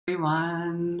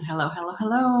Everyone. Hello, hello,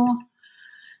 hello.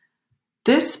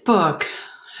 This book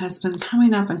has been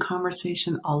coming up in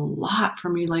conversation a lot for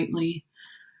me lately,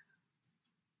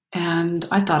 and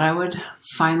I thought I would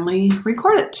finally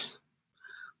record it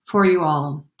for you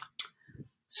all.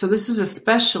 So this is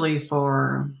especially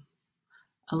for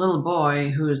a little boy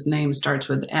whose name starts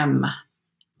with M.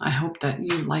 I hope that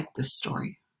you like this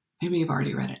story. Maybe you've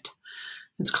already read it.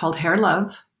 It's called Hair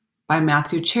Love by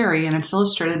Matthew Cherry, and it's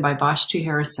illustrated by Vashti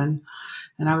Harrison.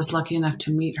 And I was lucky enough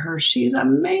to meet her. She's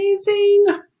amazing.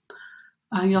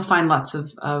 You'll find lots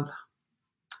of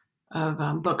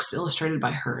books illustrated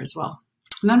by her as well.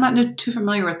 And I'm not too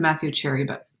familiar with Matthew Cherry,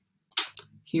 but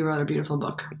he wrote a beautiful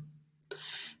book.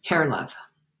 Hair Love.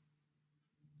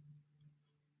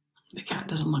 The cat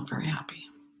doesn't look very happy.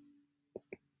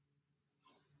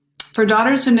 For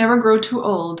daughters who never grow too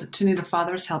old to need a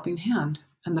father's helping hand,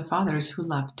 and the fathers who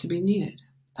love to be needed.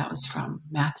 That was from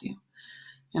Matthew.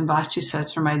 And Vashti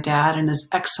says, for my dad and his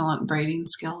excellent braiding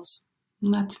skills.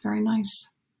 And that's very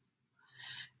nice.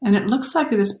 And it looks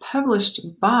like it is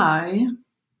published by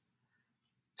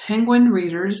Penguin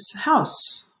Readers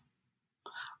House.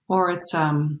 Or it's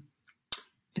a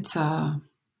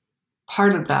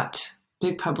part of that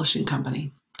big publishing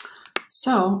company.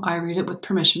 So I read it with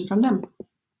permission from them.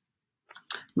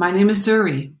 My name is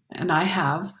Zuri, and I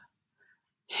have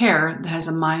hair that has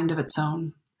a mind of its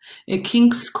own. It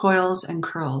kinks, coils, and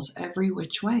curls every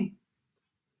which way.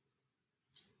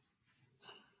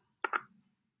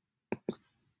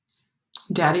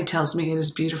 Daddy tells me it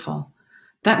is beautiful.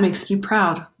 That makes me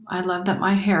proud. I love that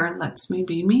my hair lets me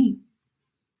be me.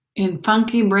 In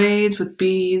funky braids with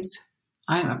beads,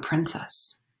 I am a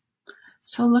princess.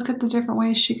 So look at the different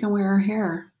ways she can wear her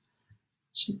hair.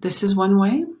 This is one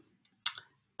way.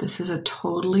 This is a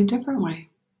totally different way.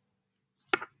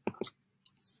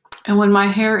 And when my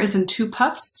hair is in two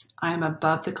puffs, I am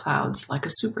above the clouds like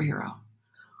a superhero.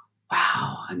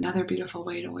 Wow, another beautiful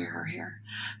way to wear her hair.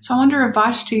 So I wonder if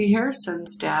Vashti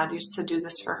Harrison's dad used to do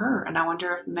this for her, and I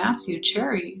wonder if Matthew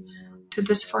Cherry did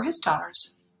this for his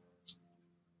daughters.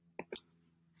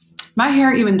 My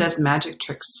hair even does magic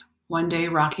tricks. One day,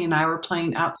 Rocky and I were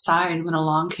playing outside when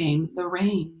along came the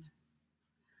rain.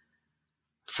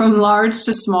 From large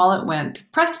to small it went,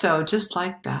 presto, just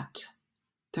like that.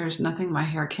 There's nothing my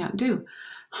hair can't do.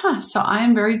 So I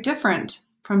am very different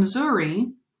from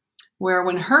Zuri, where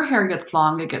when her hair gets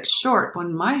long, it gets short.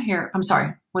 When her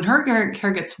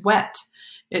hair gets wet,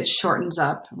 it shortens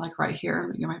up, like right here. Let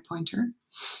me get my pointer.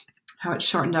 How it's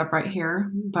shortened up right here.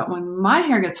 But when my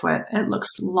hair gets wet, it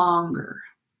looks longer.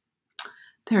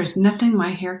 There's nothing my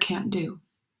hair can't do.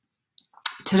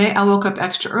 Today I woke up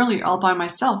extra early all by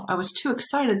myself. I was too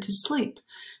excited to sleep.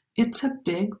 It's a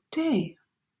big day.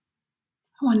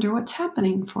 I wonder what's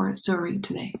happening for Zuri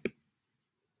today.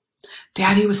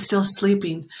 Daddy was still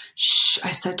sleeping. Shh,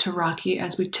 I said to Rocky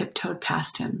as we tiptoed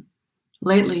past him.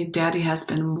 Lately, Daddy has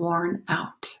been worn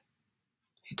out.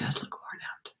 He does look worn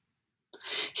out.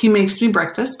 He makes me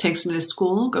breakfast, takes me to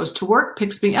school, goes to work,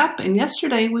 picks me up, and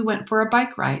yesterday we went for a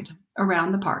bike ride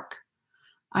around the park.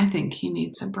 I think he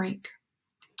needs a break.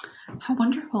 How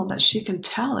wonderful that she can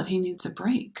tell that he needs a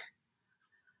break.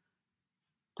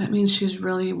 That means she's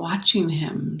really watching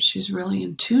him. She's really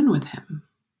in tune with him.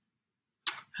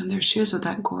 And there she is with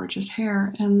that gorgeous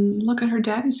hair. And look at her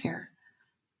daddy's hair.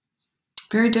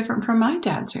 Very different from my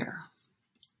dad's hair.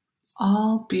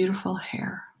 All beautiful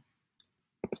hair.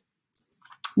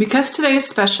 Because today is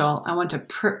special, I want a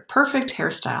perfect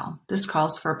hairstyle. This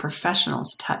calls for a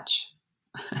professional's touch.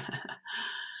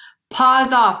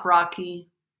 Pause off, Rocky.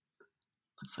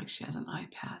 Looks like she has an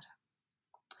iPad.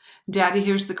 Daddy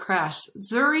hears the crash.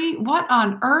 Zuri, what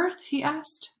on earth? He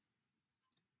asked.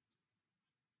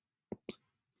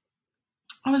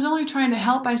 I was only trying to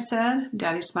help, I said.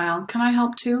 Daddy smiled. Can I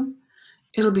help too?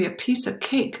 It'll be a piece of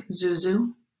cake,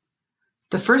 Zuzu.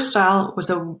 The first style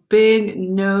was a big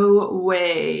no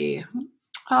way.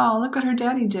 Oh, look what her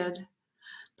daddy did.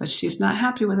 But she's not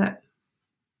happy with it.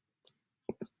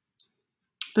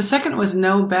 The second was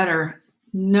no better.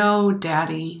 No,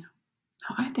 Daddy.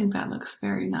 Oh, I think that looks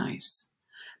very nice,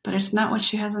 but it's not what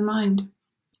she has in mind.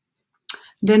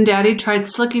 Then Daddy tried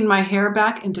slicking my hair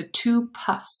back into two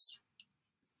puffs.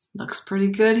 Looks pretty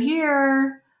good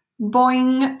here.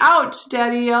 Boing! Ouch!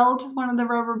 Daddy yelled. One of the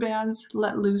rubber bands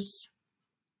let loose.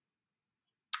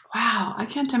 Wow, I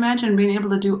can't imagine being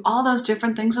able to do all those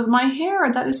different things with my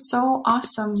hair. That is so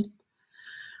awesome.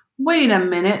 Wait a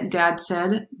minute,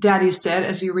 Daddy said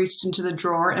as he reached into the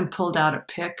drawer and pulled out a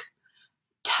pick.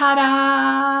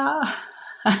 Ta-da!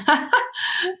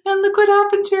 And look what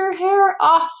happened to your hair.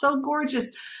 Oh, so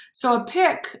gorgeous. So a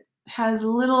pick has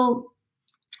little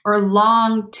or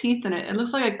long teeth in it. It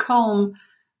looks like a comb,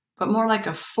 but more like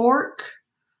a fork.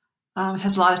 It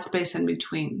has a lot of space in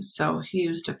between. So he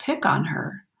used a pick on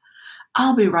her.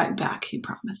 I'll be right back, he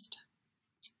promised.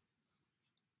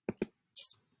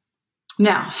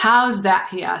 Now, how's that,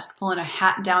 he asked, pulling a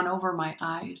hat down over my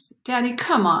eyes. Daddy,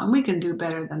 come on, we can do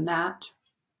better than that.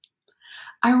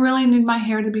 I really need my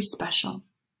hair to be special.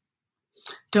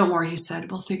 Don't worry, he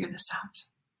said, we'll figure this out.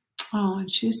 Oh,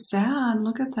 and she's sad.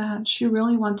 Look at that. She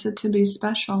really wants it to be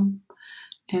special.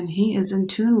 And he is in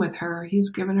tune with her.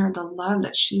 He's given her the love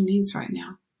that she needs right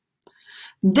now.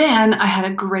 Then I had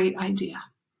a great idea.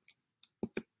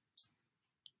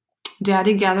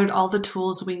 Daddy gathered all the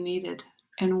tools we needed,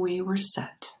 and we were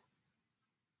set.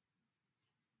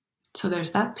 So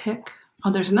there's that pick.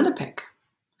 Oh, there's another pick.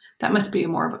 That must be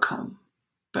more of a comb,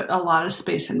 but a lot of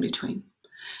space in between.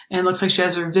 And it looks like she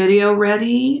has her video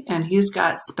ready, and he's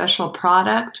got special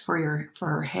product for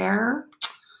her hair.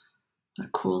 What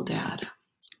a cool dad.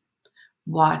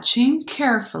 Watching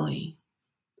carefully,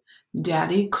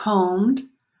 Daddy combed,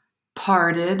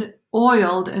 parted,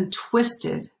 oiled, and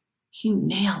twisted. He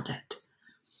nailed it.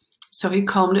 So he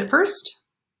combed it first.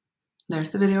 There's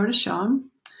the video to show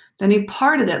him. Then he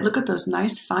parted it. Look at those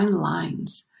nice fine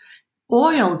lines.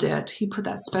 Oiled it. He put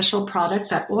that special product,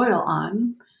 that oil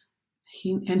on,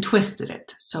 and twisted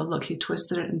it. So look, he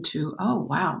twisted it into, oh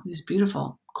wow, these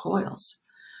beautiful coils.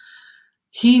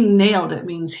 He nailed it,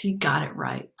 means he got it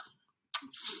right.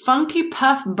 Funky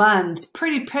puff buns,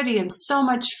 pretty, and so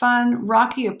much fun.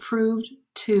 Rocky approved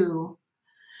too.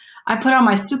 I put on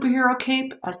my superhero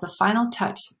cape as the final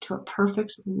touch to a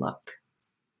perfect look.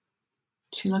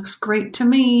 She looks great to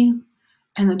me.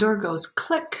 And the door goes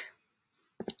click.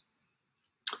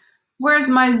 Where's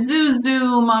my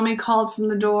Zuzu? Mommy called from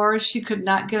the door. She could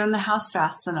not get in the house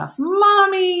fast enough.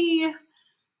 Mommy,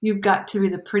 you've got to be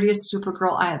the prettiest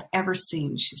Supergirl I have ever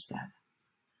seen, she said.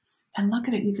 And look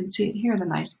at it. You can see it here. The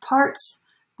nice parts,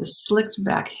 the slicked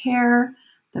back hair,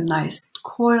 the nice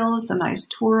coils, the nice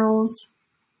twirls.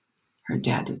 Her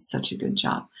dad did such a good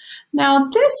job. Now,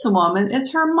 this woman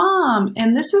is her mom.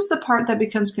 And this is the part that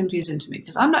becomes confusing to me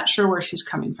because I'm not sure where she's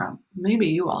coming from. Maybe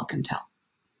you all can tell.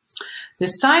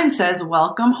 This sign says,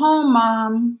 welcome home,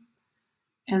 Mom.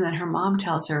 And then her mom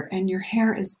tells her, and your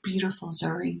hair is beautiful,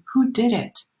 Zuri. Who did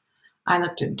it? I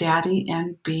looked at Daddy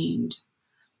and beamed.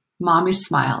 Mommy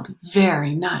smiled.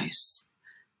 Very nice.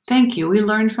 Thank you. We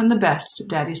learned from the best,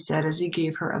 Daddy said as he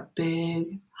gave her a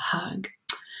big hug.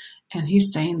 And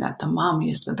he's saying that the mommy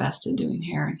is the best at doing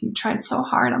hair. He tried so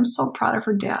hard. I'm so proud of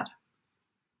her dad.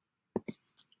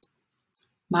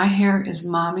 My hair is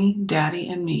Mommy, Daddy,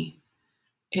 and me.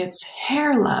 It's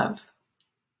hair love.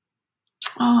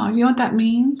 Oh, you know what that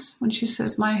means when she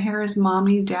says my hair is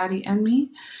Mommy, Daddy, and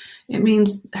me? It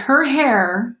means her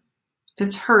hair,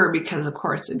 it's her because, of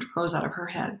course, it grows out of her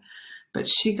head. But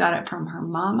she got it from her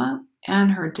mama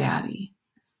and her daddy.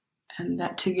 And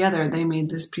that together, they made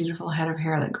this beautiful head of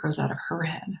hair that grows out of her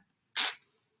head.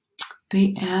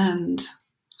 The end.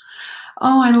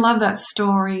 Oh, I love that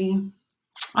story.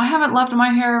 I haven't loved my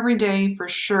hair every day for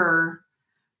sure,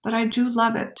 but I do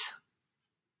love it.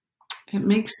 It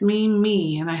makes me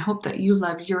me, and I hope that you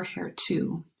love your hair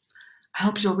too. I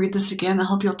hope you'll read this again. I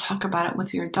hope you'll talk about it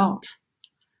with your adult.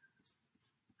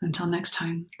 Until next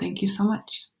time, thank you so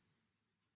much.